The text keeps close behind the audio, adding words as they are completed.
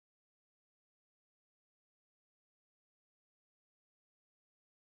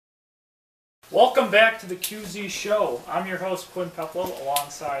Welcome back to the QZ Show. I'm your host, Quinn Peplow,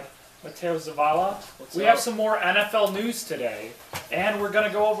 alongside Mateo Zavala. We have some more NFL news today, and we're going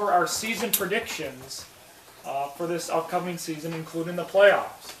to go over our season predictions for this upcoming season, including the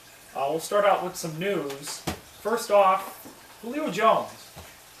playoffs. We'll start out with some news. First off, Julio Jones,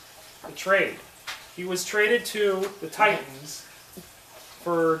 the trade. He was traded to the Titans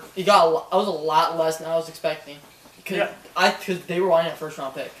for... I was a lot less than I was expecting. Because they were wanting a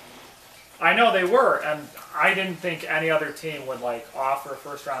first-round pick. I know they were, and I didn't think any other team would offer a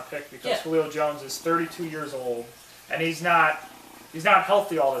first-round pick because Julio Jones is 32 years old, and he's not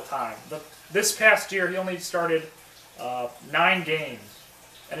healthy all the time. This past year, he only started 9 games,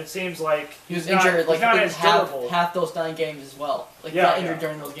 and it seems like he was injured. He's not as durable. Half those 9 games as well. Got injured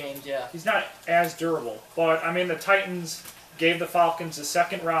during those games. Yeah, he's not as durable. But I mean, the Titans gave the Falcons a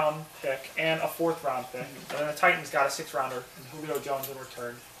 2nd-round pick and a 4th-round pick, and then the Titans got a 6th-rounder and Julio Jones in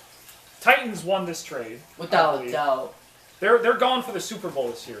return. Titans won this trade without a doubt. They're going for the Super Bowl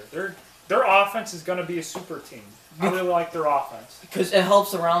this year. Their offense is going to be a super team. I really like their offense because it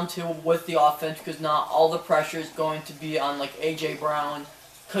helps around too with the offense because not all the pressure is going to be on AJ Brown.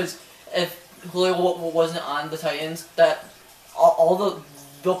 Because if Julio wasn't on the Titans, they'll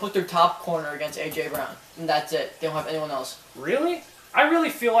put their top corner against AJ Brown, and that's it. They don't have anyone else. Really? I really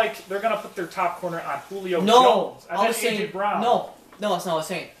feel like they're going to put their top corner on Julio Jones. I was saying AJ Brown. No, that's not what I was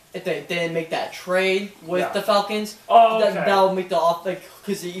saying. If they didn't make that trade with the Falcons, that would make the off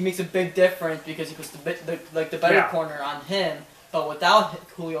because he makes a big difference because he puts the better corner on him. But without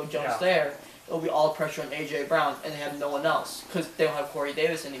Julio Jones there, it'll be all pressure on AJ Brown, and they have no one else because they don't have Corey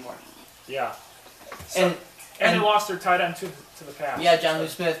Davis anymore. Yeah. So, and they lost their tight end to the Pats. Yeah, Jonnu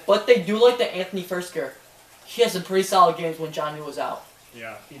Smith. But they do like the Anthony Firkser. He has some pretty solid games when Jonnu was out.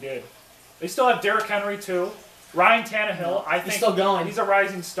 Yeah, he did. They still have Derrick Henry too. Ryan Tannehill, I think he's still going. He's a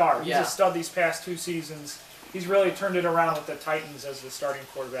rising star. He's a stud these past 2 seasons. He's really turned it around with the Titans as the starting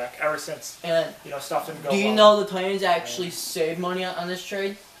quarterback ever since stuff didn't go well. Do you know the Titans actually saved money on this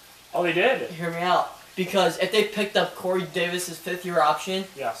trade? Oh, they did? Hear me out. Because if they picked up Corey Davis' 5th-year option,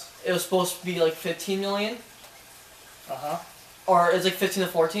 it was supposed to be $15 million. Or it's 15 to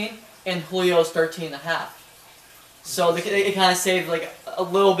 14, and Julio's 13.5. So they kind of saved a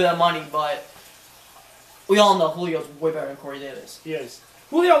little bit of money, but we all know Julio's way better than Corey Davis. He is.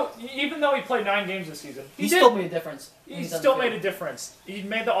 Julio, even though he played 9 games this season, he still made a difference. He still made a difference. He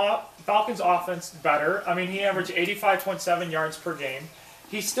made the Falcons' offense better. I mean, he averaged 85.7 yards per game.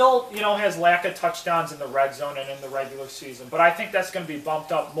 He still, has lack of touchdowns in the red zone and in the regular season, but I think that's going to be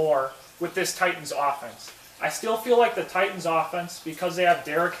bumped up more with this Titans offense. I still feel like the Titans offense, because they have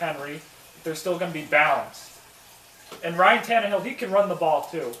Derrick Henry, they're still going to be balanced. And Ryan Tannehill, he can run the ball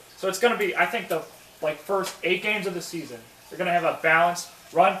too. So it's going to be, I think, the first 8 games of the season, they're going to have a balanced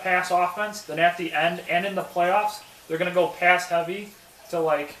run-pass offense. Then at the end and in the playoffs, they're going to go pass-heavy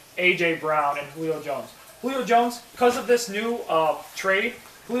to A.J. Brown and Julio Jones. Julio Jones, because of this new trade,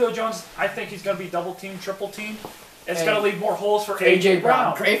 Julio Jones, I think he's going to be double-teamed, triple-teamed. It's going to leave more holes for A.J.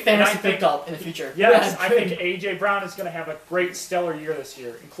 Brown. Great fantasy pickup in the future. Yes, I think A.J. Brown is going to have a great stellar year this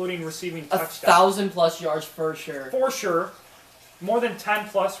year, including receiving touchdowns. 1,000+ yards for sure. For sure. More than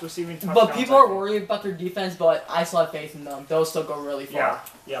 10+ receiving touchdowns. But people are worried about their defense, but I still have faith in them. They'll still go really far.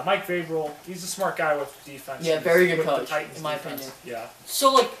 Yeah. Mike Vrabel, he's a smart guy with defense. Yeah, very good coach, in my opinion. Yeah.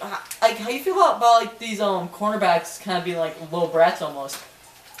 So, how you feel about these cornerbacks kind of being little brats almost?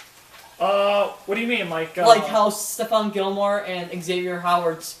 What do you mean, how Stephon Gilmore and Xavier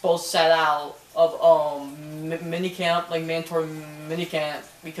Howard both sat out of minicamp, mandatory minicamp,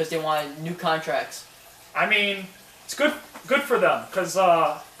 because they wanted new contracts. I mean, it's good for them, because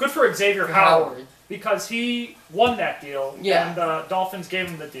good for Xavier Howard, because he won that deal, and the Dolphins gave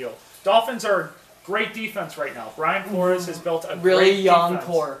him the deal. Dolphins are a great defense right now. Brian Flores has built a really great young defense.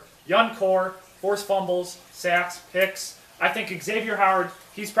 core. Young core, forced fumbles, sacks, picks. I think Xavier Howard,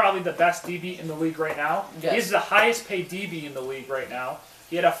 he's probably the best DB in the league right now. Yes. He's the highest paid DB in the league right now.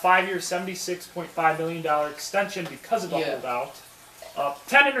 He had a 5-year, $76.5 million extension because of the holdout.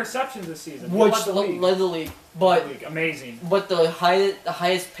 10 interceptions this season. Which led the league. But amazing. But the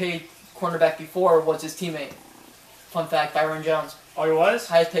highest paid cornerback before was his teammate. Fun fact, Byron Jones. Oh, he was?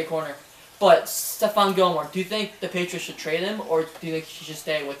 Highest paid corner. But Stephon Gilmore, do you think the Patriots should trade him, or do you think he should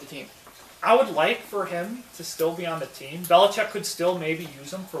stay with the team? I would like for him to still be on the team. Belichick could still maybe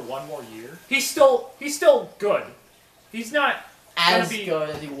use him for 1 more year. He's still good. He's not as good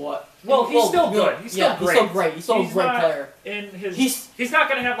as he was. Well, he's still good. He's still great. He's still great. He's still a great player. He's not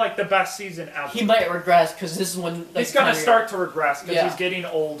going to have the best season ever. He might regress because this is when he's going to start to regress because he's getting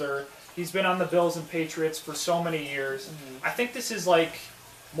older. He's been on the Bills and Patriots for so many years. I think this is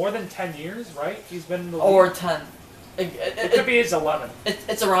more than 10 years, right? He's been in the league. Or 10. It could be his 11.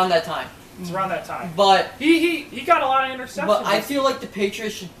 It's around that time. It's around that time. But he got a lot of interceptions. But I feel like the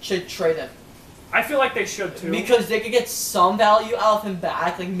Patriots should trade him. I feel like they should too. Because they could get some value out of him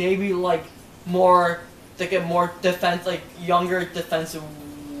back, like maybe like more, they get more defense, like younger defensive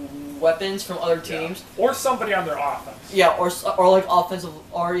weapons from other teams. Yeah. Or somebody on their offense. Yeah, or like offensive,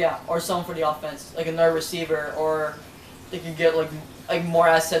 or someone for the offense, like another receiver, or they could get like more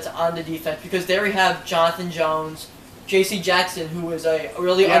assets on the defense because they already have Jonathan Jones, J.C. Jackson, who is a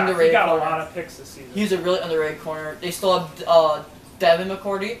really underrated. He got corner. a lot of picks this season. He's a really underrated corner. They still have Devin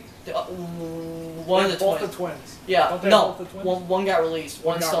McCourty. One of the both twins. The twins. Yeah, no, one got released.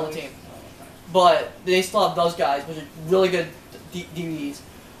 One's still on the team. Oh, okay. But they still have those guys, which are really good DBs.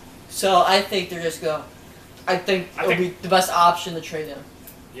 So I think they're just going. I think it'll be the best option to trade him.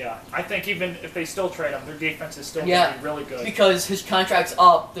 Yeah, I think even if they still trade him, their defense is still going to be really good. Because his contract's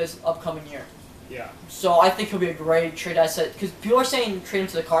up this upcoming year. Yeah. So I think he'll be a great trade asset. Because people are saying trade him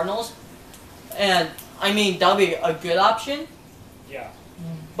to the Cardinals, and I mean that'll be a good option. Yeah.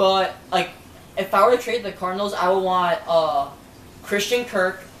 But like, if I were to trade the Cardinals, I would want Christian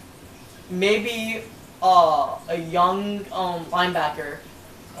Kirk, maybe a young linebacker,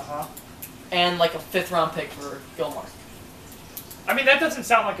 and like a 5th round pick for Gilmore. I mean that doesn't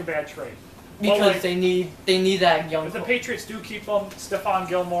sound like a bad trade. Because like, they need that young. If the Patriots do keep him, Stephon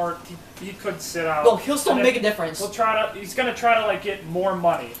Gilmore, he could sit out. Well, he'll still make a difference. He's going to try to like get more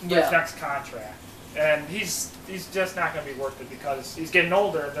money for his next contract, and he's just not going to be worth it because he's getting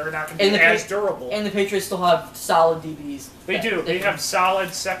older. And they're not going to be as durable. And the Patriots still have solid DBs. They do. They have solid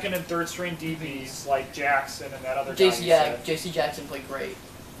 2nd and 3rd string DBs like Jackson and that other guy. J.C. Jackson played great.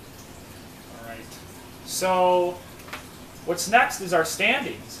 All right. So, what's next is our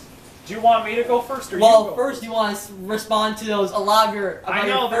standings. Do you want me to go first or you go first you want to respond to those Alager about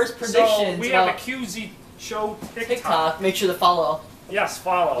your first predictions. So we have a QZ show TikTok. Make sure to follow. Yes,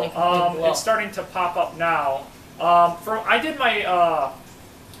 follow. It's starting to pop up now. I did my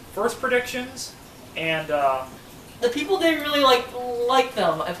first predictions, and the people didn't really like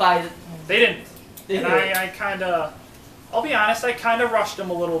them. They didn't. And I kind of, I'll be honest, I kind of rushed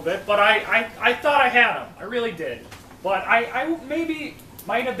them a little bit, but I thought I had them. I really did. But I maybe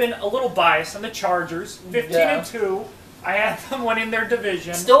might have been a little biased on the Chargers. 15-2. I had them winning their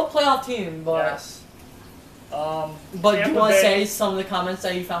division. Still a playoff team, but yes. But do you want to say some of the comments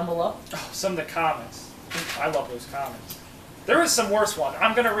that you found below? Oh, some of the comments. I love those comments. There is some worse ones.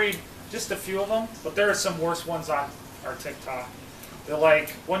 I'm going to read just a few of them, but there are some worse ones on our TikTok. They're like,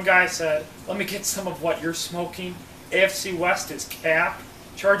 one guy said, let me get some of what you're smoking. AFC West is cap.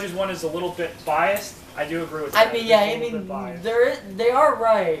 Chargers one is a little bit biased. I do agree with that. I mean, they are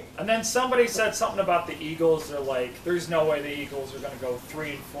right. And then somebody said something about the Eagles. They're like, there's no way the Eagles are going to go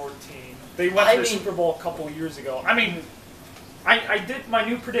 3-14. They went to the Super Bowl a couple years ago. I mean, I did my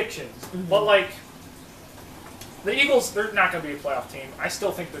new predictions, but like, the Eagles, they're not going to be a playoff team. I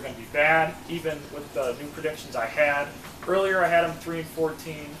still think they're going to be bad, even with the new predictions I had. Earlier I had them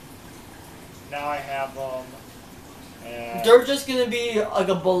 3-14. Now I have them. They're just gonna be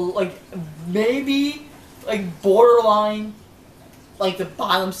maybe borderline, like the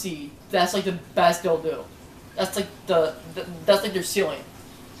bottom seed. That's like the best they'll do. That's like that's like their ceiling.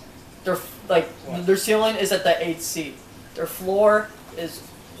 Their ceiling is at the 8th seed. Their floor is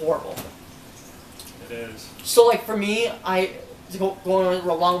horrible. It is. So like for me, going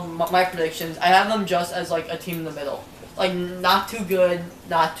along with my predictions, I have them just as like a team in the middle. Like not too good,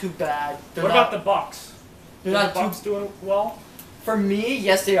 not too bad. What about the Bucks? They're not the Bucks doing well? For me,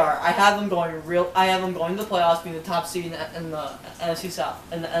 yes, they are. I have them going to the playoffs, being the top seed in the NFC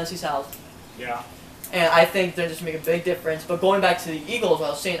South. Yeah. And I think they're just making a big difference. But going back to the Eagles, I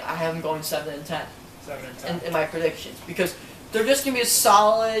was saying I have them going 7-10. 7-10. In my predictions, because they're just gonna be a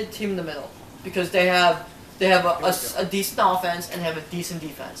solid team in the middle. Because they have a decent offense and have a decent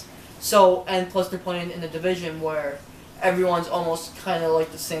defense. So, and plus they're playing in a division where everyone's almost kind of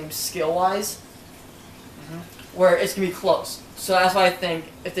like the same skill wise. Where it's gonna be close, so that's why I think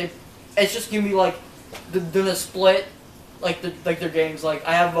it's just gonna be like they're gonna split their games. Like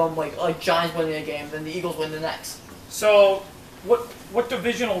I have them like Giants winning a game, then the Eagles win the next. So, what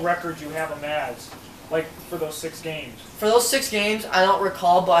divisional record do you have them as? Like for those 6 games? For those 6 games, I don't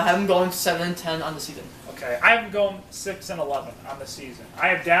recall, but I have them going 7-10 on the season. Okay, I have them going 6-11 on the season. I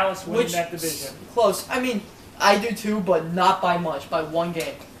have Dallas winning that division. Close. I mean, I do too, but not by much. By 1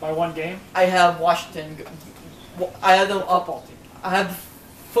 game. By 1 game? I have Washington. I have them up. I have the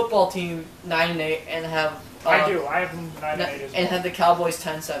football team 9-8 and have. I have them 9-8 as well. And have the Cowboys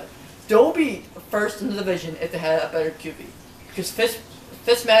 10-7. They'll be first in the division if they had a better QB, because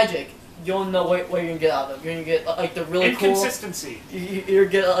Fitzmagic, you don't know what you're gonna get out of them. You're gonna get like the really inconsistency. Cool. You're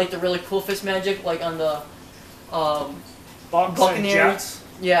gonna get like the really cool Fitzmagic, like on the Buccaneers. And Jets.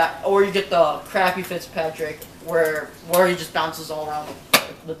 Yeah, or you get the crappy Fitzpatrick, where he just bounces all around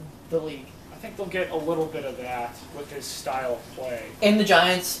the league. I think they'll get a little bit of that with his style of play. And the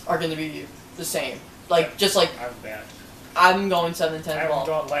Giants are going to be the same. Like, just like... I'm bad. I'm going 7-10 I haven't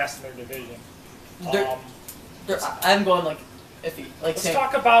gone last in their division. I'm going, like, iffy. Like, let's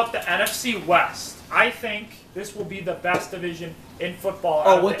talk about the NFC West. I think this will be the best division in football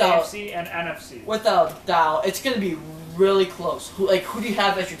out of the AFC and NFC. Without doubt. It's going to be really close. Who do you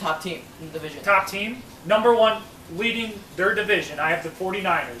have as your top team in the division? Top team? Number one, leading their division, I have the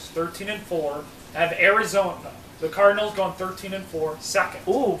 49ers, 13-4. I have Arizona, the Cardinals going 13-4, second.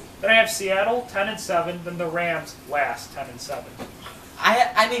 Ooh. Then I have Seattle, 10-7. Then the Rams last, 10-7.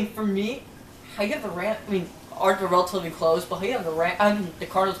 I mean, for me, how you have the Rams? I mean, are relatively close, but how you have the Rams? I mean, the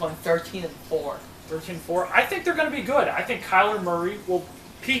Cardinals going 13-4. 13-4. I think they're going to be good. I think Kyler Murray will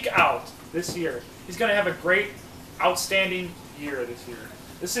peak out this year. He's going to have a great, outstanding year this year.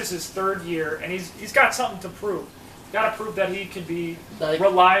 This is his third year, and he's got something to prove. He's got to prove that he can be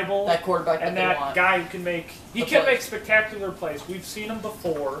reliable, that quarterback, and that guy who can make spectacular plays. We've seen him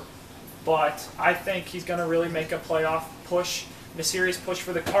before, but I think he's going to really make a playoff push, a serious push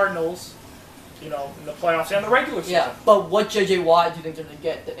for the Cardinals. You know, in the playoffs and the regular season. Yeah, but what J.J. Watt do you think they're going to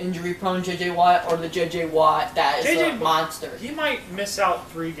get? The injury-prone J.J. Watt or the J.J. Watt that is a monster? He might miss out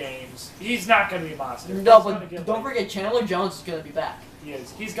 3 games. He's not going to be a monster. No, but don't forget, Chandler Jones is going to be back. He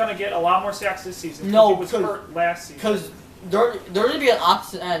is. He's going to get a lot more sacks this season. No, he was hurt last season. Because they're going to be an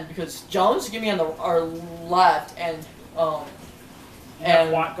opposite end because Jones is going to be on our left and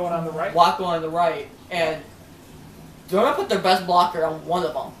Watt going on the right. Watt going on the right, and they're going to put their best blocker on one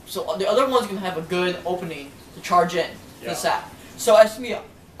of them. So the other one's going to have a good opening to charge in the sack. So it's going to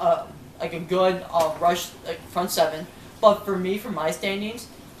be like a good rush, like front seven. But for me, for my standings,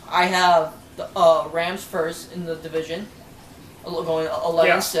 I have the Rams first in the division, going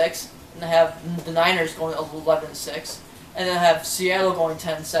 11-6. And I have the Niners going 11-6. And then I have Seattle going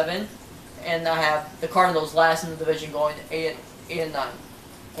 10-7. And I have the Cardinals last in the division going 8-9.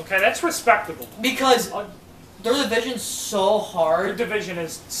 Okay, that's respectable. Because their division's so hard. Their division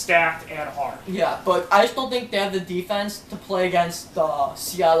is stacked and hard. Yeah, but I just don't think they have the defense to play against the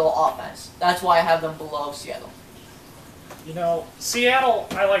Seattle offense. That's why I have them below Seattle. You know, Seattle,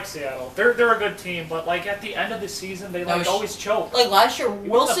 I like Seattle. They're a good team, but like at the end of the season, they always choke. Like last year,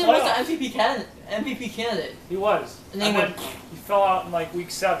 Wilson was the MVP candidate. He was. And then he fell out in like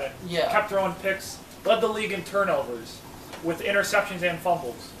week 7. Yeah. Kept throwing picks, led the league in turnovers, with interceptions and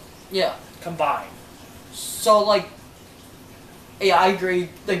fumbles. Yeah. Combined. So, like, yeah, I agree.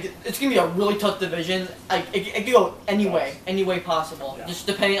 Like, it's going to be a really tough division. Like, it could go any way possible. Yeah. Just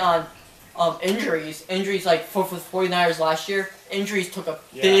depending on injuries. Injuries, like, for the 49ers last year, injuries took a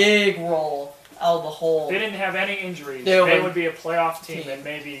big role out of the whole. They didn't have any injuries. They would be a playoff team and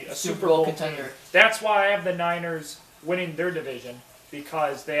maybe a Super Bowl contender. Team. That's why I have the Niners winning their division,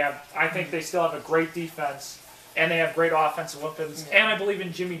 because I think they still have a great defense. And they have great offensive weapons. Yeah. And I believe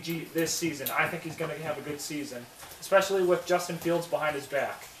in Jimmy G this season. I think he's going to have a good season, especially with Justin Fields behind his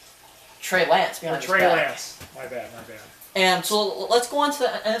back. Trey Lance behind his back. Trey Lance. My bad. And so let's go on to the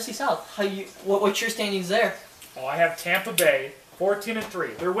NFC South. What's your standings there? Oh, I have Tampa Bay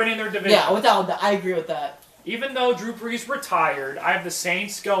 14-3. They're winning their division. Yeah, without that, I agree with that. Even though Drew Brees retired, I have the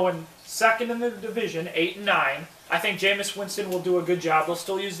Saints going second in the division, 8-9. I think Jameis Winston will do a good job. They'll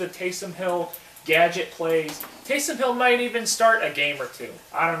still use the Taysom Hill gadget plays. Taysom Hill might even start a game or 2.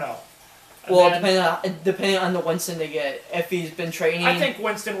 I don't know. Well, depending on the Winston they get, if he's been training. I think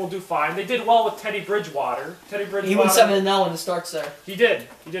Winston will do fine. They did well with Teddy Bridgewater. He went 7-0 in the starts there. He did.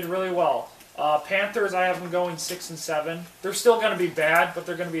 He did really well. Panthers, I have them going 6-7. They're still going to be bad, but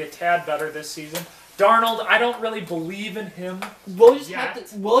they're going to be a tad better this season. Darnold, I don't really believe in him. We'll just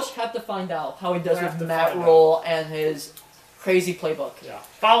have to find out how he does with Matt Rule and his crazy playbook. Yeah.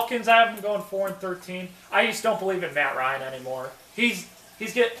 Falcons, I have them going 4-13. I just don't believe in Matt Ryan anymore.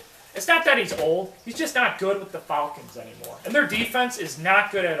 It's not that he's old. He's just not good with the Falcons anymore. And their defense is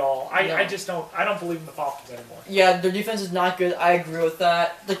not good at all. I don't believe in the Falcons anymore. Yeah, their defense is not good. I agree with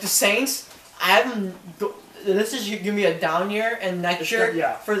that. Like the Saints, I have them. This is going to be a down year, and next year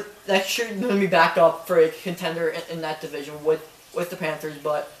they're going to be back up for a contender in that division with the Panthers.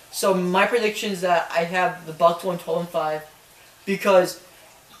 But so my prediction is that I have the Bucs going 12-5. Because,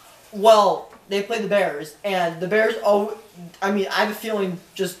 well, they play the Bears, and the Bears, I have a feeling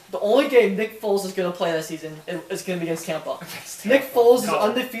just the only game Nick Foles is going to play this season is going to be against Tampa. Nick Foles is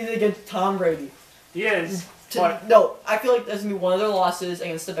undefeated against Tom Brady. He is. No, I feel like there's gonna be one of their losses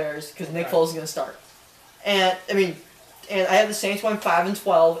against the Bears because Nick Foles is gonna start. And I have the Saints going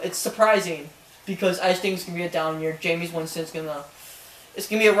 5-12. It's surprising because I just think it's gonna be a down year. Jameis Winston's it's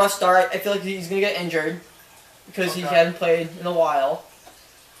gonna be a rough start. I feel like he's gonna get injured because he hadn't played in a while.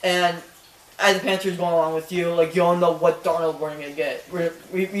 And as the Panthers going along with you, like you don't know what Darnold we're gonna get.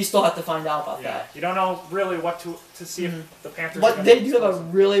 We still have to find out about that. You don't know really what to see if the Panthers. But they do have a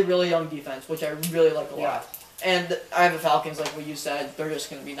really, really young defense, which I really like a lot. And I have the Falcons, like what you said, they're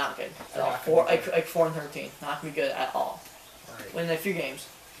just going to be not good at all. Like 4-13, not going to be good at all. Right. Winning a few games.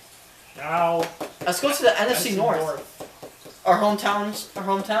 Now, let's go to the NFC North. Our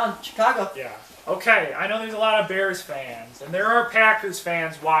hometown, Chicago. Yeah. Okay, I know there's a lot of Bears fans, and there are Packers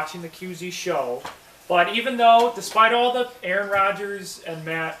fans watching the QZ show. But even though, despite all the Aaron Rodgers and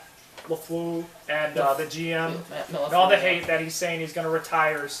Matt LaFleur and the GM, and all the hate that he's saying he's going to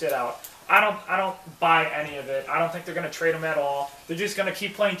retire or sit out, I don't buy any of it. I don't think they're going to trade him at all. They're just going to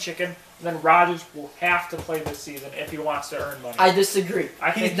keep playing chicken. And then Rodgers will have to play this season if he wants to earn money. I disagree.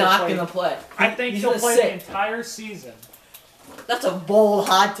 He's not going to play. I think he'll play the entire season. That's a bold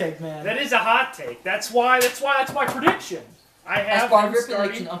hot take, man. That is a hot take. That's my prediction. I have him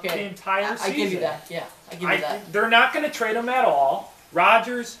starting the entire season. I give you that. Yeah, I give you that. They're not going to trade him at all.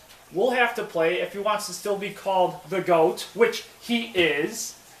 Rodgers will have to play if he wants to still be called the GOAT, which he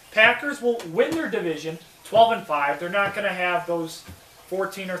is. Packers will win their division 12-5. They're not going to have those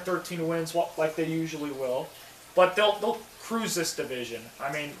 14 or 13 wins like they usually will, but they'll cruise this division.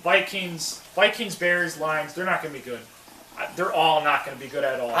 I mean, Vikings, Bears, Lions, they're not going to be good. They're all not going to be good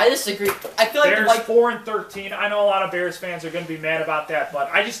at all. I disagree. I feel like Bears 4-13. I know a lot of Bears fans are going to be mad about that,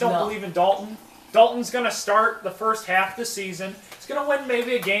 but I just don't believe in Dalton. Dalton's going to start the first half of the season. He's going to win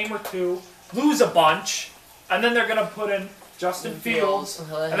maybe a game or two, lose a bunch, and then they're going to put in Justin Fields,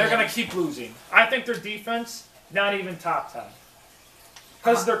 and they're going to keep losing. I think their defense, not even top 10.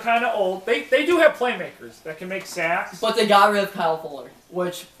 Because they're kind of old. They do have playmakers that can make sacks. But they got rid of Kyle Fuller,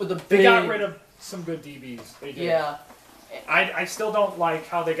 which with a big... They got rid of some good DBs. They did. Yeah. I still don't like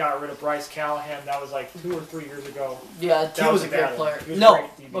how they got rid of Bryce Callahan. That was like 2 or 3 years ago. Yeah, he was a great player. No,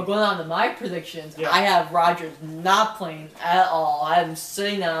 but going on to my predictions, I have Rodgers not playing at all. I have him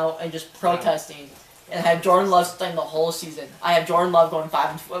sitting out and just protesting. And I have Jordan Love playing the whole season. I have Jordan Love going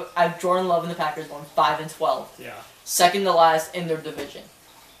 5-12. I have Jordan Love and the Packers going 5-12. Yeah. Second to last in their division.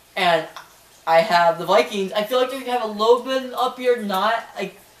 And I have the Vikings. I feel like they have a little bit of an up year. They're not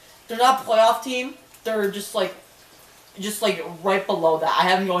a playoff team. They're just like right below that. I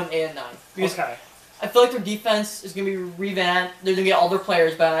have them going 8-9 because I feel like their defense is gonna be revamped. They're gonna get all their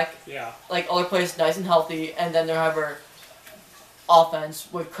players back. Yeah. Like all their players nice and healthy, and then they'll have their offense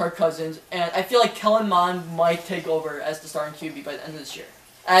with Kirk Cousins, and I feel like Kellen Mond might take over as the starting QB by the end of this year.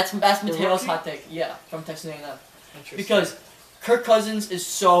 That's Mateo's hot take, from Texas A&M. Because Kirk Cousins is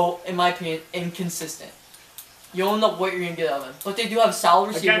so, in my opinion, inconsistent. You don't know what you're gonna get out of him, but they do have solid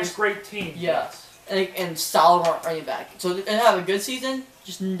receivers against great teams. Yeah, and solid running back. So they have a good season,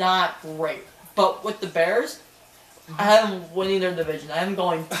 just not great. But with the Bears, I have them winning their division. I have them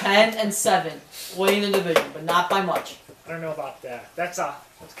going 10-7, winning the division, but not by much. I don't know about that. That's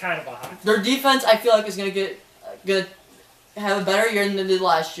kind of a hot. Their defense, I feel like, is gonna have a better year than they did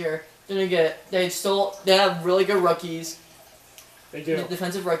last year. They have really good rookies. They do.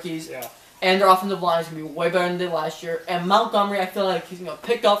 Defensive rookies. Yeah. And their offensive line is gonna be way better than they did last year. And Montgomery, I feel like he's gonna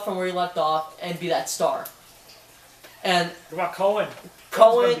pick up from where he left off and be that star. And what about Cohen?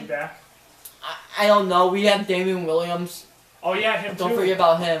 Cohen. Be back. I don't know. We have Damian Williams. Oh yeah, him Don't forget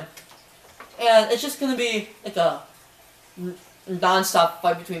about him. And it's just gonna be like a non-stop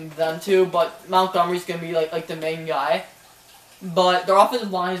fight between them two, but Montgomery's gonna be like the main guy. But their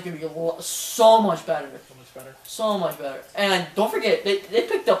offensive line is gonna be so much better. So much better. And don't forget, they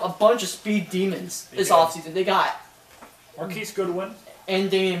picked up a bunch of speed demons this offseason. They got Marquise Goodwin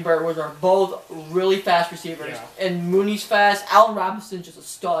and Damian Bird, which are both really fast receivers. Yeah. And Mooney's fast. Allen Robinson's just a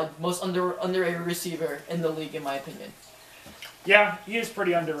stud, most underrated receiver in the league, in my opinion. Yeah, he is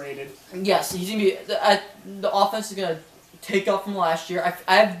pretty underrated. Yes, he's gonna be the offense is gonna take up from last year.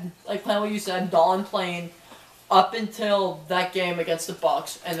 I have, like playing what you said, Dalton playing up until that game against the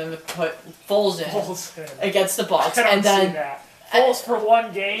Bucks, and then put Foles in against the Bucks, and then Foles for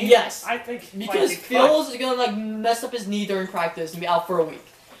one game. Yes, I think because Foles is gonna mess up his knee during practice and be out for a week,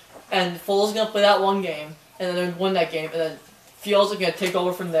 and Foles is gonna play that one game and then win that game, and then Fields is gonna take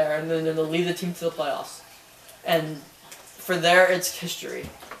over from there, and then they'll lead the team to the playoffs, and for there it's history.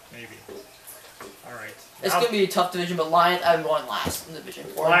 Maybe. All right. It's going to be a tough division, but Lions, I'm going last in the division.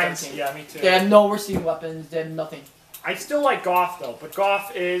 Lions, yeah, me too. They have no receiving weapons. They have nothing. I still like Goff, though, but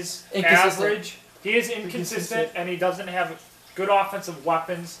Goff is average. He is inconsistent, and he doesn't have good offensive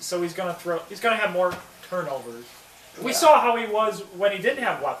weapons, so he's going to have more turnovers. We saw how he was when he didn't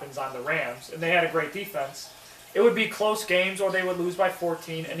have weapons on the Rams, and they had a great defense. It would be close games, or they would lose by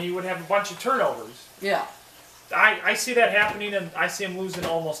 14, and he would have a bunch of turnovers. Yeah. I see that happening, and I see him losing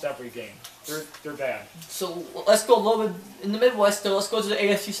almost every game. They're bad. So let's go a little bit in the Midwest, though. Let's go to the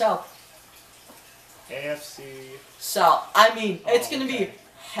AFC South. AFC South. I mean, it's going to be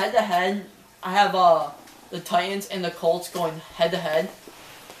head-to-head. I have the Titans and the Colts going head-to-head.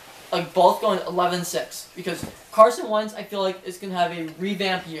 Like, both going 11-6. Because Carson Wentz, I feel like, is going to have a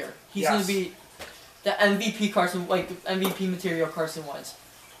revamped year. He's going to be the MVP MVP material Carson Wentz.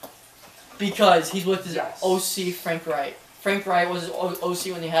 Because he's with his OC, Frank Wright. Frank Wright was his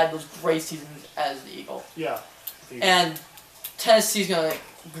OC when he had those great seasons as the Eagle. Yeah. And Tennessee's gonna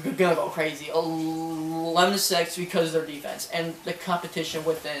go crazy. 11-6 because of their defense and the competition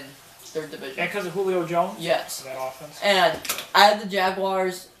within their division. And because of Julio Jones? Yes. That offense. And I have the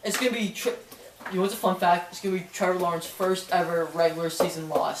Jaguars. It's gonna be. You know what's a fun fact? It's gonna be Trevor Lawrence's first ever regular season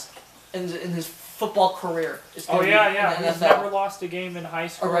loss in his football career. It's gonna be He's never lost a game in high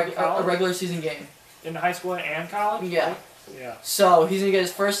school. A regular season game. In high school and college? Yeah. Right? Yeah. So he's gonna get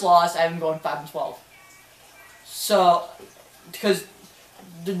his first loss. I have him going 5-12. So, because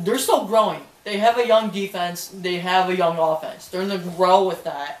they're still growing. They have a young defense. They have a young offense. They're gonna grow with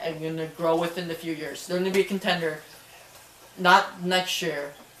that, and they're gonna grow within a few years. They're gonna be a contender, not next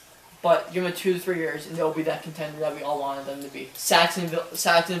year, but give them 2 to 3 years, and they'll be that contender that we all wanted them to be.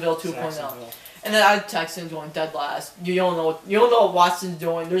 Saxonville 2.0. And then I have Texans going dead last. You don't know what Watson's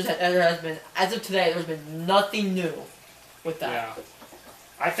doing. There has been, as of today, there's been nothing new with that. Yeah.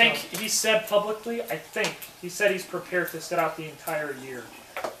 I think he said publicly, he said he's prepared to sit out the entire year.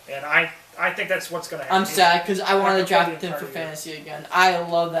 And I think that's what's going to happen. I'm sad because I want to draft him for fantasy again. I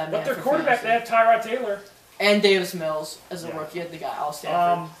love that man. But their quarterback, they have Tyrod Taylor. And Davis Mills as a rookie at the guy, Al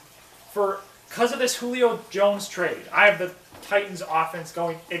Stanford. Because of this Julio Jones trade, I have the Titans offense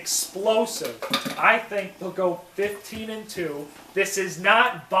going explosive. I think they'll go 15-2. This is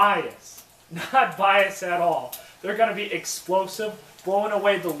not bias. Not bias at all. They're going to be explosive, blowing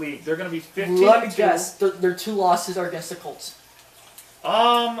away the league. They're going to be 15-2. Let me guess. Their 2 losses are against the Colts.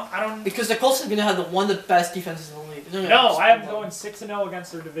 I don't. Because the Colts are going to have one of the best defenses in the league. No, I have them going 6-0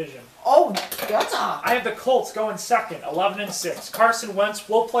 against their division. Oh, that's I have the Colts going second, 11-6. Carson Wentz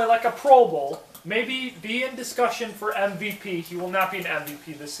will play like a Pro Bowl. Maybe be in discussion for MVP. He will not be an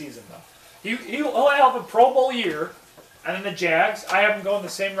MVP this season, though. He'll have a Pro Bowl year. And then the Jags, I have them going the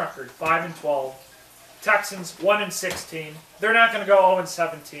same record, 5-12. Texans, 1-16. They're not going to go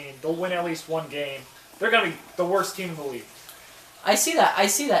 0-17. They'll win at least one game. They're going to be the worst team in the league. I see that.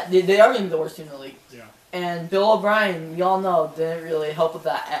 They are going to be the worst team in the league. Yeah. And Bill O'Brien, we all know, didn't really help with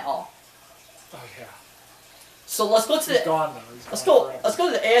that at all. Oh, yeah. So let's go to He's gone, though. Let's go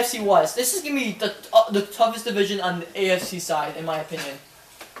to the AFC West. This is going to be the toughest division on the AFC side, in my opinion.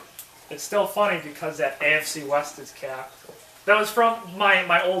 It's still funny because that AFC West is capped. That was from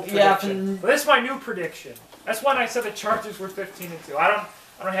my old prediction. But this is my new prediction. That's when I said the Chargers were 15-2. I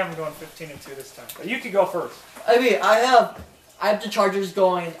don't have them going 15-2 this time. But you could go first. I mean, I have the Chargers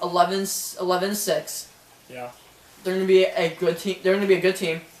going 11-6. Yeah. They're going to be a good team. They're going to be a good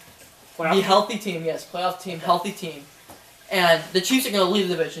team. Playoff? Be a healthy team, yes. Playoff team, healthy team. And the Chiefs are going to lead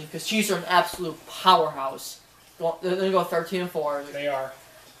the division because Chiefs are an absolute powerhouse. They're going to go 13-4. They are.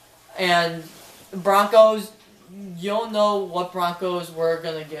 And the Broncos, you don't know what Broncos we're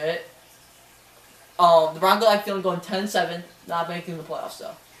going to get. The Broncos, I feel, going 10-7, not making the playoffs,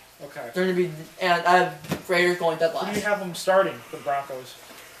 though. Okay. They're going to be, and I have Raiders going dead last. Who do you have them starting for the Broncos?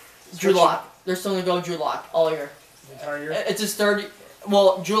 Drew Lock. They're still going to go Drew Lock all year. The entire year? It's his third.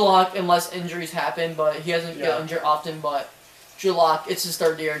 Well, Drew Lock, unless injuries happen, but he doesn't get injured often. But Drew Lock, it's his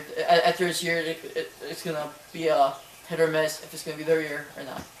third year. After his year, it's going to be a hit or miss if it's going to be their year or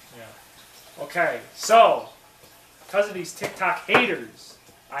not. Yeah. Okay, so, because of these TikTok haters,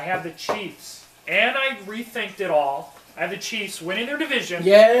 I have the Chiefs. And I rethinked it all. I have the Chiefs winning their division.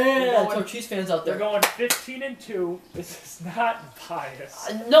 Yeah, that's our Chiefs fans out there. They're going 15-2. This is not biased.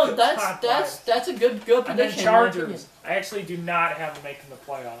 No, that's a good prediction. And then Chargers. I actually do not have them making the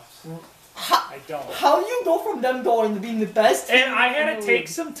playoffs. I don't. How do you go from them going to being the best team? And I had to take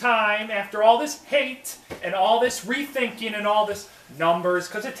some time after all this hate and all this rethinking and all this numbers,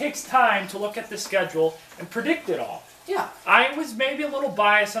 because it takes time to look at the schedule and predict it all. Yeah. I was maybe a little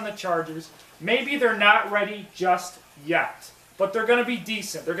biased on the Chargers. Maybe they're not ready just yet, but they're going to be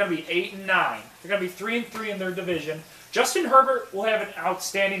decent. They're going to be 8-9. They're going to be 3-3 in their division. Justin Herbert will have an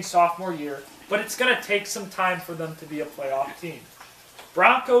outstanding sophomore year, but it's going to take some time for them to be a playoff team.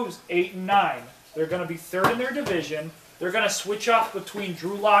 Broncos 8-9. They're going to be third in their division. They're going to switch off between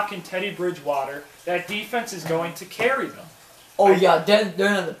Drew Lock and Teddy Bridgewater. That defense is going to carry them. Oh, yeah. They're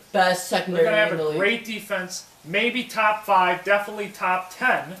the best secondary in the league. They're going to have a great defense. Maybe top 5, definitely top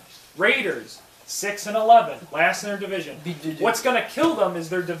 10. Raiders, 6-11, last in their division. What's going to kill them is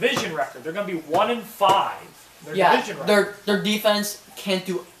their division record. They're going to be 1-5. Their defense can't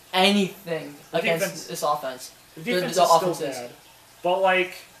do anything against this offense. The defense is still bad. But,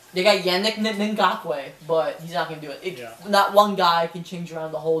 like... They got Yannick Ngakoue, but he's not going to do it. Not one guy can change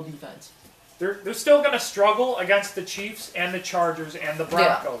around the whole defense. They're still going to struggle against the Chiefs and the Chargers and the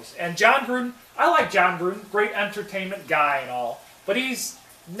Broncos. And John Gruden, I like John Gruden, great entertainment guy and all, but he's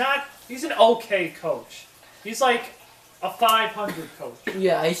an okay coach. He's like a 500 coach.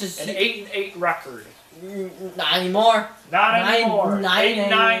 Yeah, he's just... An 8-8 record. Not anymore. Not anymore.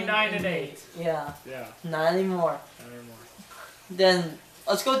 9-8. 9-8. Yeah. Yeah. Not anymore. Not anymore. Then,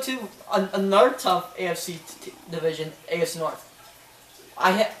 let's go to another tough AFC division, AFC North.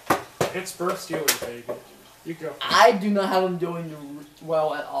 Pittsburgh Steelers, baby. You go. I do not have them doing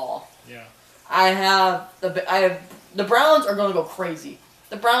well at all. Yeah. I have the Browns are going to go crazy.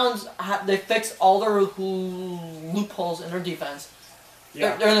 The Browns they fixed all their loopholes in their defense.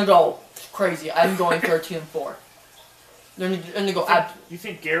 Yeah. They're going to go crazy. I'm going 13-4. They're going to go. You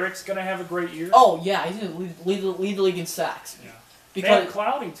think Garrett's going to have a great year? Oh yeah, he's going to lead the league in sacks. Yeah. Because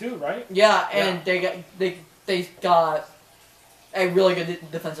Clowney too, right? Yeah, and they got a really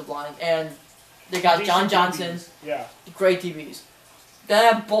good defensive line, and they got John Johnson. Yeah. Great DBs.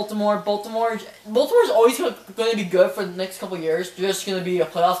 Then have Baltimore. Baltimore's always going to be good for the next couple of years. They're just going to be a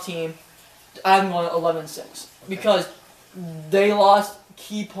playoff team. I'm going 11-6 because they lost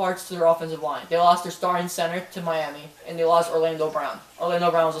key parts to their offensive line. They lost their starting center to Miami, and they lost Orlando Brown.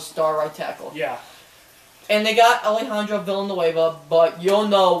 Orlando Brown was a star right tackle. Yeah. And they got Alejandro Villanueva, but you don't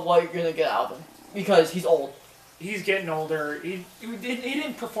know what you're going to get out of him because he's old. He's getting older. He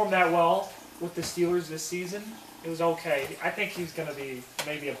didn't perform that well with the Steelers this season. It was okay. I think he's going to be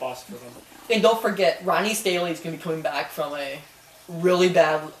maybe a bust for them. And don't forget, Ronnie Staley is going to be coming back from a really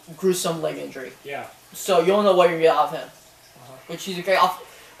bad, gruesome leg injury. Yeah. So you don't know what you're going to get out of him. Which he's a great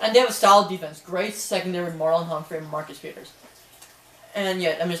and they have a solid defense. Great secondary, Marlon Humphrey and Marcus Peters. And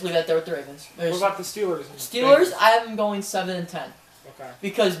yeah, I'm just leave that there with the Ravens. What about the Steelers? Steelers, I have them going 7-10. Okay.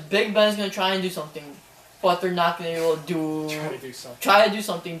 Because Big Ben's going to try and do something, but they're not going to be able to do... Try to do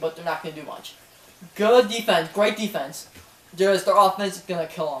something, but they're not going to do much. Good defense, great defense. Their offense is going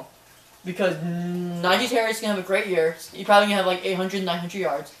to kill them. Because Najee Harris is going to have a great year. He's probably going to have like 800, 900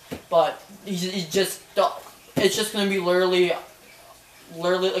 yards. But he's just... It's just going to be literally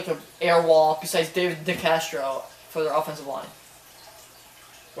like an air wall besides David DeCastro for their offensive line.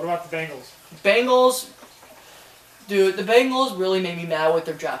 What about the Bengals? Dude, the Bengals really made me mad with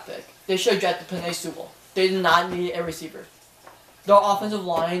their draft pick. They should have drafted Penei Sewell. They did not need a receiver. Their offensive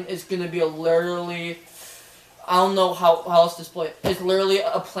line is going to be literally... I don't know how else to display it. It's literally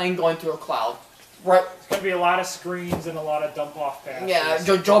a plane going through a cloud. Right. It's going to be a lot of screens and a lot of dump-off passes.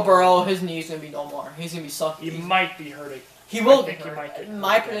 Yeah, Joe Burrow, his knee's going to be no more. He's going to be sucked. He might be hurting. He will get hurt.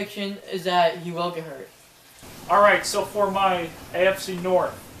 My prediction is that he will get hurt. All right, so for my AFC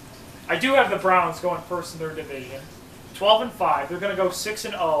North, I do have the Browns going first in their division. 12-5. They're going to go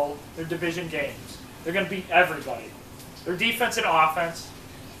 6-0 their division games. They're going to beat everybody. Their defense and offense,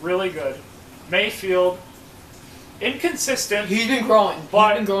 really good. Mayfield, inconsistent. He's been growing. But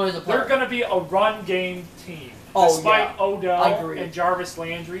he's been growing as a player. They're going to be a run game team. Oh, despite Odell and Jarvis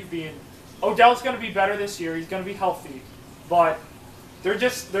Landry being... Odell's going to be better this year. He's going to be healthy. But they're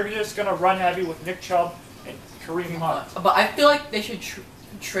just going to run heavy with Nick Chubb and Kareem Hunt. But I feel like they should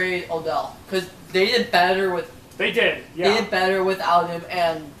trade Odell because they did better with. They did, yeah. They did better without him,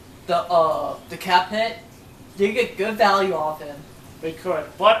 and the cap hit. They get good value off him. They could,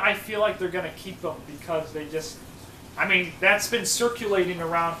 but I feel like they're going to keep him because they just. I mean, that's been circulating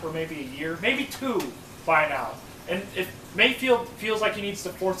around for maybe a year, maybe 2 by now. And if Mayfield feels like he needs to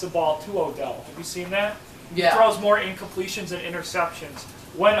force the ball to Odell, have you seen that? Yeah. He throws more incompletions and interceptions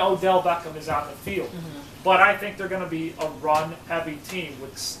when Odell Beckham is on the field. Mm-hmm. But I think they're going to be a run-heavy team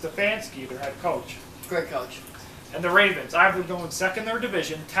with Stefanski, their head coach. Great coach. And the Ravens, I have them going second in their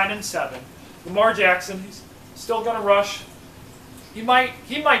division, 10-7. Lamar Jackson, he's still going to rush. He might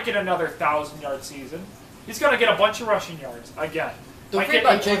get another 1,000-yard season. He's going to get a bunch of rushing yards again. Don't forget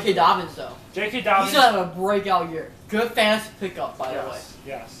about J.K. Dobbins, though. J.K. Dobbins. He's going to have a breakout year. Good fantasy pickup, by the way.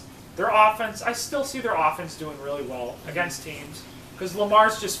 Yes. Their offense, I still see their offense doing really well against teams because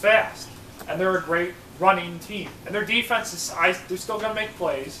Lamar's just fast, and they're a great running team. And their defense is, they're still going to make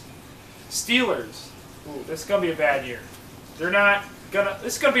plays. Steelers, ooh, this is going to be a bad year. They're not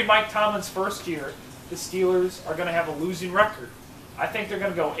This is gonna be Mike Tomlin's first year. The Steelers are gonna have a losing record. I think they're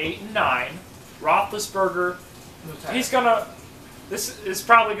gonna go 8-9. Roethlisberger, this is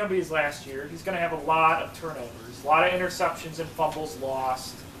probably gonna be his last year. He's gonna have a lot of turnovers, a lot of interceptions and fumbles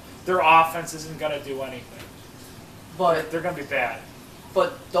lost. Their offense isn't gonna do anything. But they're gonna be bad.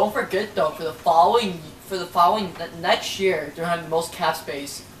 But don't forget though, for the following next year, they're gonna have the most cap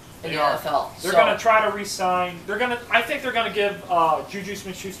space in the NFL. They're gonna try to re-sign. I think they're gonna give Juju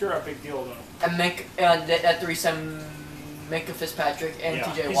Smith-Schuster a big deal though. And at the re-sign Minka Fitzpatrick and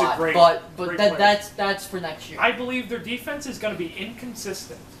TJ Watt. But that's for next year. I believe their defense is gonna be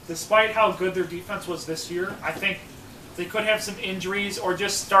inconsistent, despite how good their defense was this year. I think they could have some injuries, or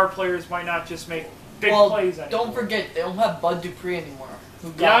just star players might not just make big plays anymore. Don't forget, they don't have Bud Dupree anymore,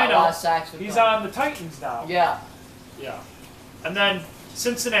 who got a lot of sacks with He's them. on the Titans now. Yeah. Yeah. And then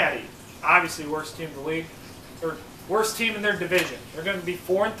Cincinnati, obviously worst team in the league, or worst team in their division. They're going to be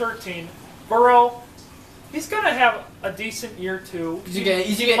 4-13. Burrow, he's going to have a decent year too. He's going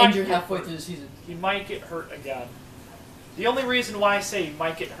to get injured halfway through the season. He might get hurt again. The only reason why I say he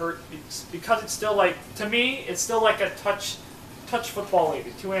might get hurt is because it's still like, to me, it's still like a touch football league,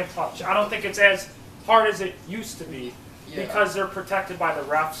 a two-hand touch. I don't think it's as hard as it used to be because they're protected by the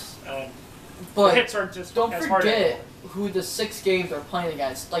refs. The hits are just don't as forget hard who the 6 games are playing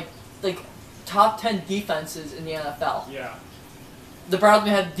against. Like top 10 defenses in the NFL. Yeah. The Browns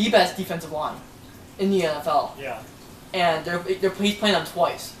have the best defensive line in the NFL. Yeah. And he's playing them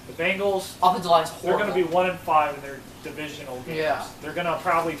twice. The Bengals, offensive line's horrible. They're going to be 1-5 in their divisional games. Yeah. They're going to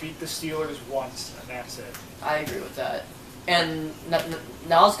probably beat the Steelers once, and that's it. I agree with that. And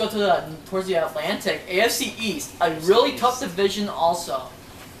now let's go towards the Atlantic. AFC East, a really tough division also.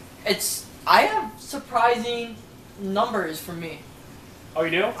 I have surprising numbers for me. Oh,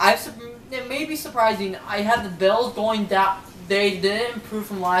 you do? It may be surprising. I have the Bills going down. They didn't improve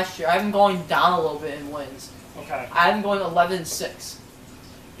from last year. I have them going down a little bit in wins. Okay. I have them going 11-6.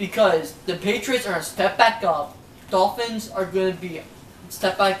 Because the Patriots are going to step back up. Dolphins are going to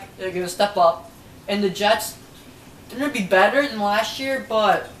step back. They're going to step up. And the Jets, they're going to be better than last year,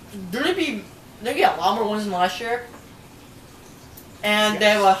 but they're going to get a lot more wins than last year. And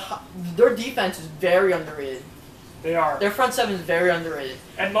they have their defense is very underrated. They are. Their front seven is very underrated.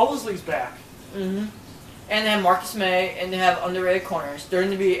 And Mosley's back. Mm-hmm. And they have Marcus May, and they have underrated corners. They're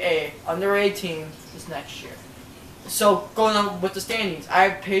going to be a underrated team this next year. So, going on with the standings, I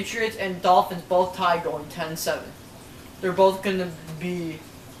have Patriots and Dolphins both tied going 10-7. They're both going to be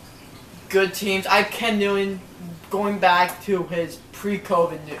good teams. I have Ken Newton going back to his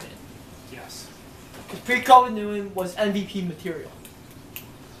pre-COVID Newton. Yes. His pre-COVID Newton was MVP material.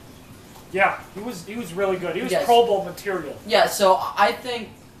 Yeah, he was really good. He was Pro Bowl material. Yeah, so I think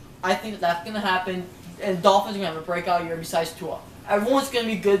that's going to happen, and Dolphins are going to have a breakout year besides Tua. Everyone's going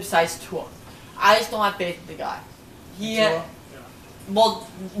to be good besides Tua. I just don't have faith in the guy. Well,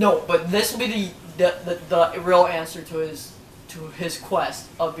 no, but this will be the real answer to his quest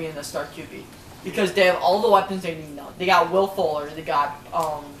of being a star QB. Because they have all the weapons they need now. They got Will Fuller, they got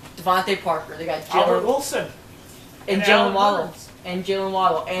Devontae Parker, they got Albert Wilson. And Jalen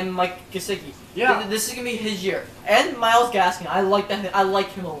Waddle, and Mike Gesicki. Yeah. This is going to be his year. And Myles Gaskin, I like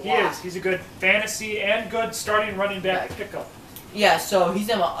him a lot. He is. He's a good fantasy and good starting running back pickup. Yeah, so he's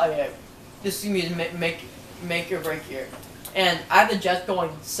this is going to be make or break year. And I have the Jets going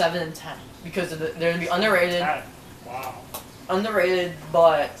 7-10 because they're going to be underrated. Wow. Underrated,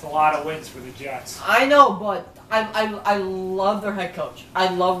 but it's a lot of wins for the Jets. I know, but I love their head coach.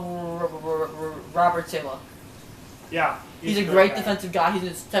 I love Robert Saleh. Yeah. He's a great defensive guy. He's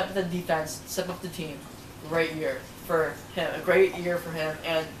going to step up the defense, step up the team. Great year for him. A great year for him.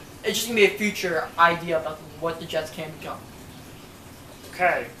 And it's just going to be a future idea about what the Jets can become.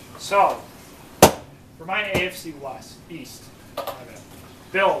 Okay, so for my AFC East,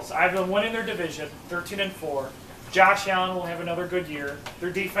 Bills. I've been winning their division, 13-4. Josh Allen will have another good year. Their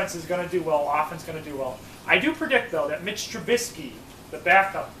defense is going to do well. Offense going to do well. I do predict, though, that Mitch Trubisky, the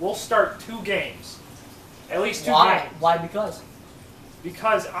backup, will start 2 games. At least 2 games. Why?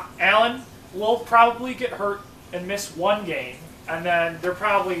 Because Allen will probably get hurt and miss 1 game, and then they're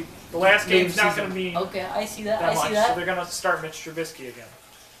probably the last game's not going to be okay. I see that. So they're going to start Mitch Trubisky again.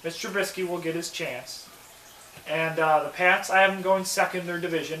 Mitch Trubisky will get his chance, and the Pats, I have them going second in their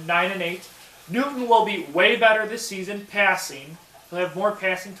division, 9-8. Newton will be way better this season passing. He'll have more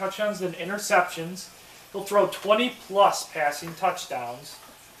passing touchdowns than interceptions. He'll throw 20-plus passing touchdowns.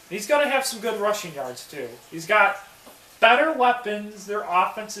 He's going to have some good rushing yards, too. He's got better weapons. Their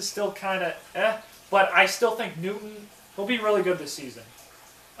offense is still kind of but I still think Newton will be really good this season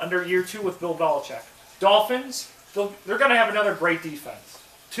under year 2 with Bill Belichick. Dolphins, they're going to have another great defense.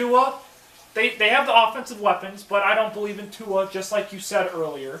 Tua, they have the offensive weapons, but I don't believe in Tua, just like you said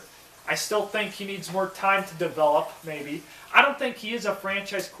earlier. I still think he needs more time to develop, maybe. I don't think he is a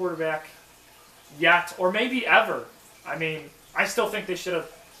franchise quarterback yet, or maybe ever. I mean, I still think they should have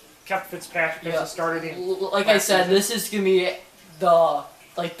kept Fitzpatrick as a starter. Like I said, this is going to be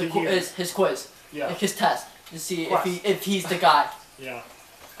his quiz. Yeah. Like his test to see if he's the guy. Yeah.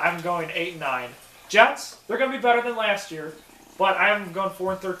 I'm going 8-9. Jets, they're going to be better than last year, but I'm going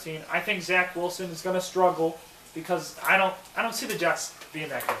 4-13. I think Zach Wilson is going to struggle because I don't see the Jets being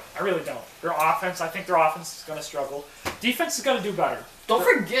that good. I really don't. I think their offense is going to struggle. Defense is going to do better. Don't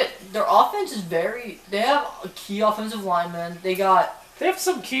forget, their offense is they have a key offensive lineman. They have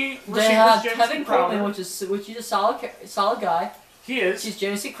some key receivers. They have Kevin Coleman, which is a solid guy. He is. He's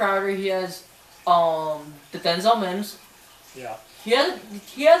Jamison Crowder. He has the Denzel Mims. Yeah. He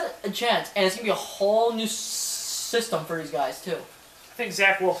has a chance, and it's gonna be a whole new system for these guys too. I think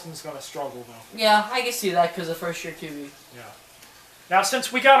Zach Wilson's gonna struggle though. Yeah, I can see that because of first year QB. Yeah. Now,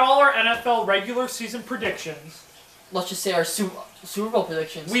 since we got all our NFL regular season predictions, let's just say our Super Bowl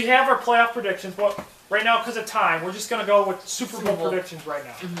predictions. We have our playoff predictions, but right now, because of time, we're just gonna go with Super Bowl predictions right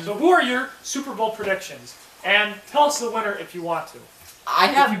now. Mm-hmm. So, who are your Super Bowl predictions? And tell us the winner if you want to. I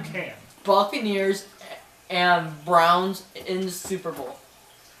have if you can. Buccaneers and Browns in the Super Bowl.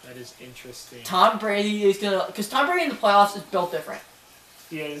 That is interesting. Tom Brady is gonna, because Tom Brady in the playoffs is built different.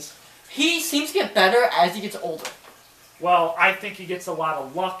 He is. He seems to get better as he gets older. Well, I think he gets a lot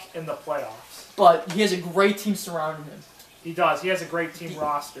of luck in the playoffs. But he has a great team surrounding him. He does. He has a great team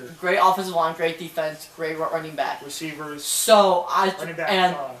roster. Great offensive line, great defense, great running back. Receivers. So I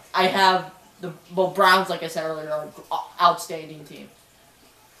have the Browns, like I said earlier, are an outstanding team.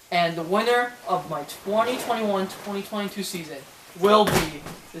 And the winner of my 2021-2022 season will be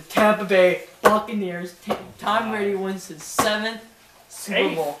the Tampa Bay Buccaneers. Tom Brady wins his 7th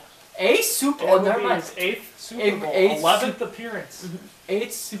Super Bowl. 8th Super Bowl. Never mind. His 8th Super Bowl. 11th appearance.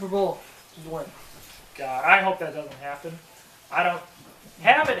 8th Super Bowl win. God, I hope that doesn't happen. I don't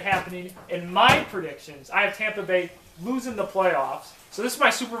have it happening in my predictions. I have Tampa Bay losing the playoffs. So this is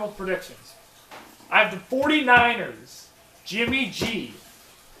my Super Bowl predictions. I have the 49ers. Jimmy G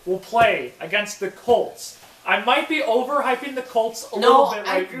will play against the Colts. I might be overhyping the Colts a little bit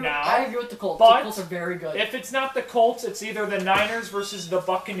right now. I agree with the Colts. But the Colts are very good. If it's not the Colts, it's either the Niners versus the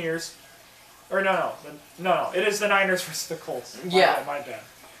Buccaneers. Or no. It is the Niners versus the Colts. My bad.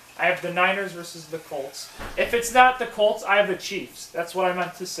 I have the Niners versus the Colts. If it's not the Colts, I have the Chiefs. That's what I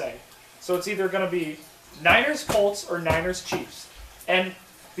meant to say. So it's either going to be Niners-Colts or Niners-Chiefs. And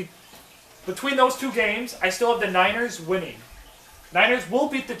between those two games, I still have the Niners winning. Niners will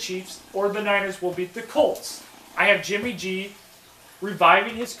beat the Chiefs, or the Niners will beat the Colts. I have Jimmy G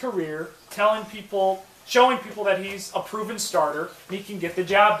reviving his career, showing people that he's a proven starter, and he can get the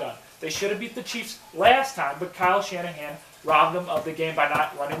job done. They should have beat the Chiefs last time, but Kyle Shanahan robbed them of the game by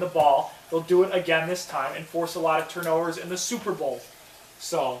not running the ball. They'll do it again this time and force a lot of turnovers in the Super Bowl.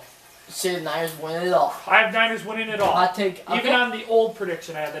 So, say the Niners win it all. I have Niners winning it all. Even on the old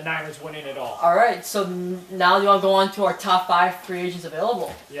prediction, I had the Niners winning it all. All right, so now you want to go on to our top 5 free agents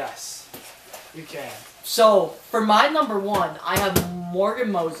available? Yes, you can. So, for my number 1, I have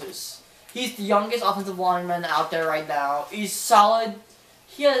Morgan Moses. He's the youngest offensive lineman out there right now. He's solid.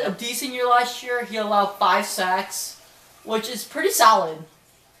 He had a decent year last year. He allowed 5 sacks, which is pretty solid.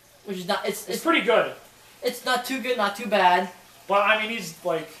 Which is not. It's pretty good. It's not too good, not too bad. Well, I mean, he's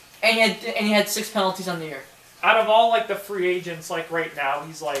like. And he had 6 penalties on the year. Out of all the free agents right now,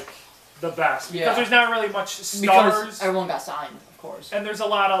 he's the best because there's not really much stars. Because everyone got signed, of course. And there's a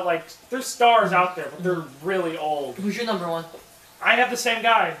lot of there's stars out there, but they're really old. Who's your number 1? I have the same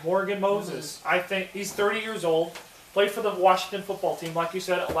guy, Morgan Moses. I think he's 30 years old. Played for the Washington football team, like you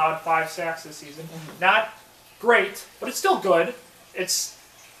said, allowed 5 sacks this season. Not great, but it's still good. It's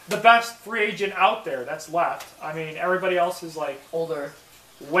the best free agent out there that's left. I mean, everybody else is older,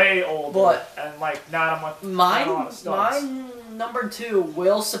 way older, and not a lot of studs. My number 2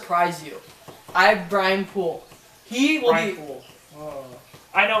 will surprise you. I have Brian Poole. Brian Poole.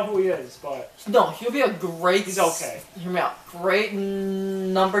 I know who he is, but no, he'll be a great. He's okay. Hear me out. Great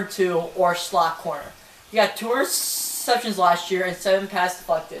number 2 or slot corner. He got 2 interceptions last year and 7 pass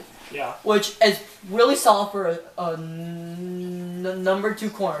deflected. Yeah. Which is really solid for a number 2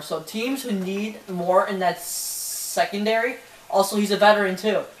 corner. So teams who need more in that secondary. Also, he's a veteran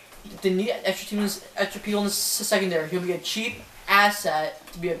too. They need extra people in the secondary. He'll be a cheap asset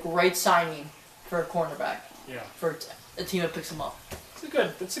to be a great signing for a cornerback. Yeah. For a team that picks him up.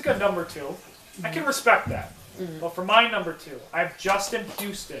 It's a good number 2. I can respect that. But for my number 2, I have Justin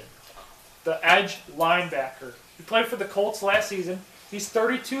Houston, the edge linebacker. He played for the Colts last season. He's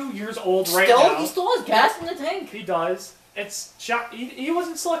 32 years old now. He still has gas in the tank. He does. He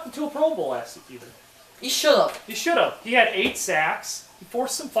wasn't selected to a Pro Bowl last either. He should have. He should have. He had 8 sacks. He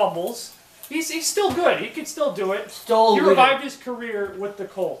forced some fumbles. He's still good. He can still do it. He revived his career with the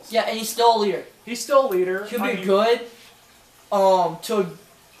Colts. Yeah, and he's still a leader. He's still a leader. He'll be good. To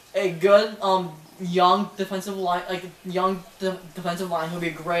a good young defensive line, defensive line. He'll be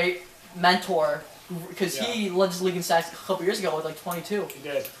a great mentor because he led this league in sacks a couple years ago with like 22. He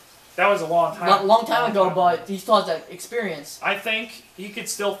did. That was a long time ago, but he still has that experience. I think he could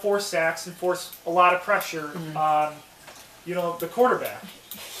still force sacks and force a lot of pressure on, the quarterback.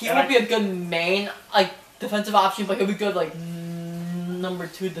 He won't be a good main defensive option, but he'll be good number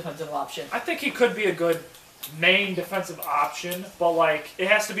 2 defensive option. I think he could be a good main defensive option, but it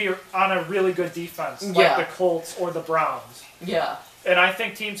has to be on a really good defense, like the Colts or the Browns. Yeah. And I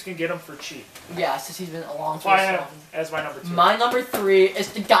think teams can get him for cheap. Yeah, since he's been a long time. I have as my number 2. My number 3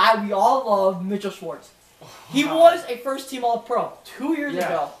 is the guy we all love, Mitchell Schwartz. He was a first-team All-Pro 2 years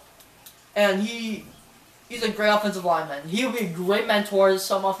ago, and he's a great offensive lineman. He'll be a great mentor to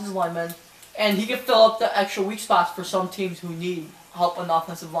some offensive linemen, and he can fill up the extra weak spots for some teams who need help on the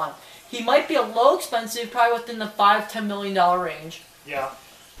offensive line. He might be a little expensive, probably within the $5-10 million range. Yeah.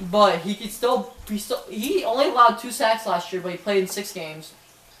 But he could still. He only allowed 2 sacks last year, but he played in 6 games.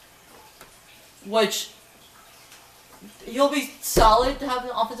 Which he'll be solid to have an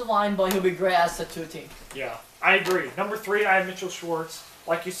offensive line, but he'll be a great asset to a team. Yeah, I agree. Number 3, I have Mitchell Schwartz.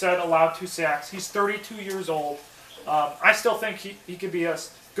 Like you said, allowed 2 sacks. He's 32 years old. I still think he could be a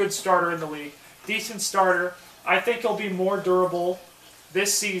good starter in the league. Decent starter. I think he'll be more durable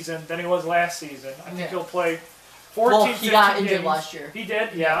this season than he was last season. I think he'll play 14, 15 he got injured games. last year. He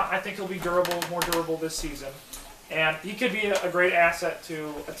did, yeah. I think he'll be more durable this season. And he could be a great asset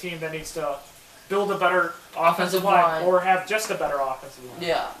to a team that needs to build a better offensive line or have just a better offensive line.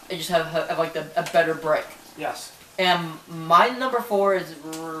 Yeah, and just have a better break. Yes. And my number 4 is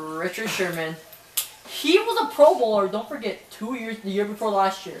Richard Sherman. He was a Pro Bowler, don't forget, the year before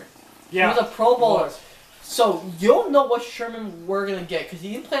last year. Yeah. He was a Pro Bowler. So you'll know what Sherman we're going to get, because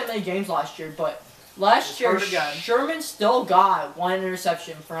he didn't play many games last year, but last year Sherman still got 1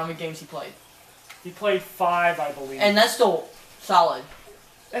 interception for how many games he played. He played 5, I believe. And that's still solid.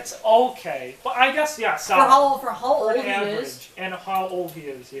 That's okay. But I guess, solid. For how old he is. And how old he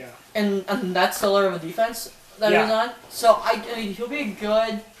is, yeah. And that's the level of a defense that he's on. So, I mean, he'll be a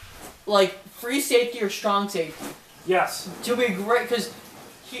good, free safety or strong safety. Yes. He'll be great, because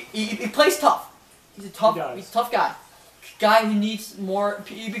he plays tough. He's a tough guy. Guy who needs more.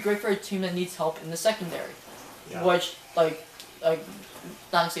 He'd be great for a team that needs help in the secondary. Yeah. Which, not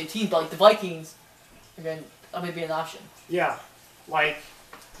to say team, but the Vikings, again, that may be an option. Yeah. My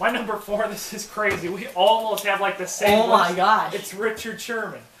number 4, this is crazy. We almost have the same list. My gosh. It's Richard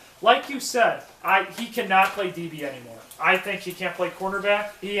Sherman. Like you said, he cannot play DB anymore. I think he can't play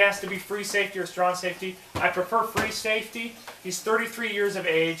cornerback. He has to be free safety or strong safety. I prefer free safety. He's 33 years of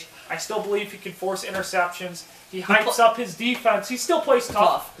age. I still believe he can force interceptions. He hypes up his defense. He still plays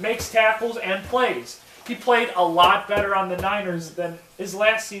tough, makes tackles, and plays. He played a lot better on the Niners than his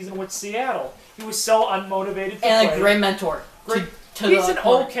last season with Seattle. He was so unmotivated to play. And a great mentor. He's an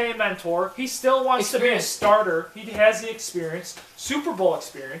okay mentor. He still wants to be a starter. He has the experience, Super Bowl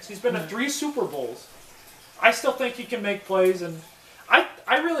experience. He's been to 3 Super Bowls. I still think he can make plays, and I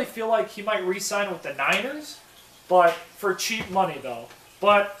really feel like he might re-sign with the Niners, but for cheap money though.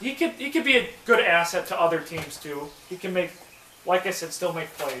 But he could be a good asset to other teams too. He can make, like I said, still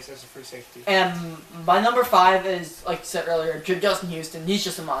make plays as a free safety. And my number 5 is, like I said earlier, Justin Houston. He's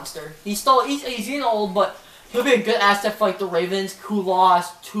just a monster. He's getting old, but he'll be a good asset for the Ravens, who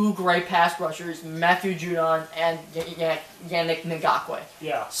lost 2 great pass rushers, Matthew Judon and Yannick Ngakoue.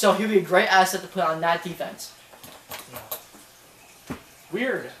 Yeah. So he'll be a great asset to put on that defense. Yeah.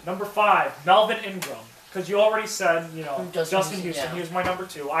 Weird. Number 5, Melvin Ingram. Because you already said, Justin Houston. Yeah. He was my number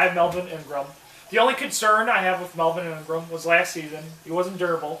 2. I have Melvin Ingram. The only concern I have with Melvin Ingram was last season. He wasn't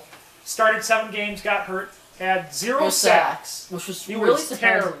durable. Started 7 games, got hurt, had 0 sacks. Which was really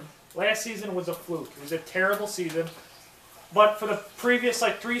terrible. Last season was a fluke. It was a terrible season. But for the previous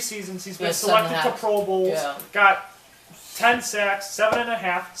 3 seasons, he's been selected to Pro Bowls. Yeah. Got 10 sacks, 7.5,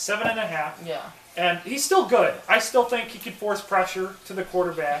 7.5. Yeah. And he's still good. I still think he can force pressure to the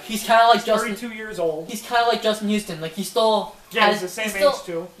quarterback. He's kind of like Justin. 32 years old. He's kind of like Justin Houston. He still he's the same age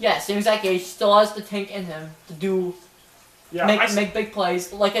too. Yeah, same exact age. Still has the tank in him to do. Yeah, make big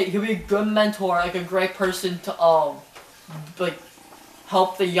plays. He'll be a good mentor, a great person to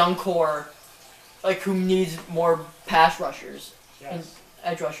help the young core, who needs more pass rushers and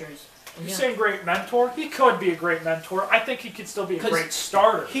edge rushers. You're saying great mentor? He could be a great mentor. I think he could still be a great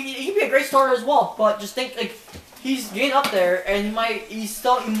starter. He could be a great starter as well, but just think like he's getting up there, and he might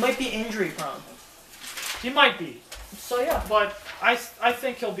be injury prone. He might be. So yeah. But I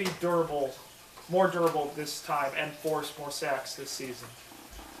think he'll be durable, more durable this time, and force more sacks this season.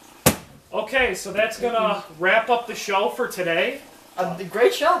 Okay, so that's gonna wrap up the show for today.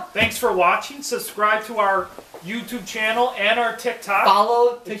 Great show. Thanks for watching. Subscribe to our YouTube channel and our TikTok.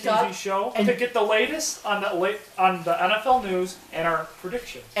 Follow the TikTok QZ Show to get the latest on the NFL news and our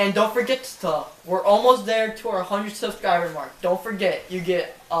predictions. And don't forget we're almost there to our 100 subscriber mark. Don't forget, you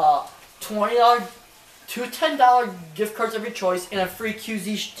get $20 to $10 gift cards of your choice and a free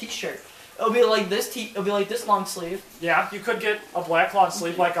QZ T-shirt. It'll be like this it'll be like this long sleeve. Yeah, you could get a black long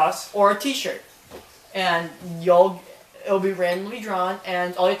sleeve like us. Or a T-shirt. And it'll be randomly drawn,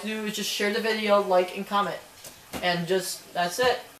 and all you have to do is just share the video, like, and comment. And that's it.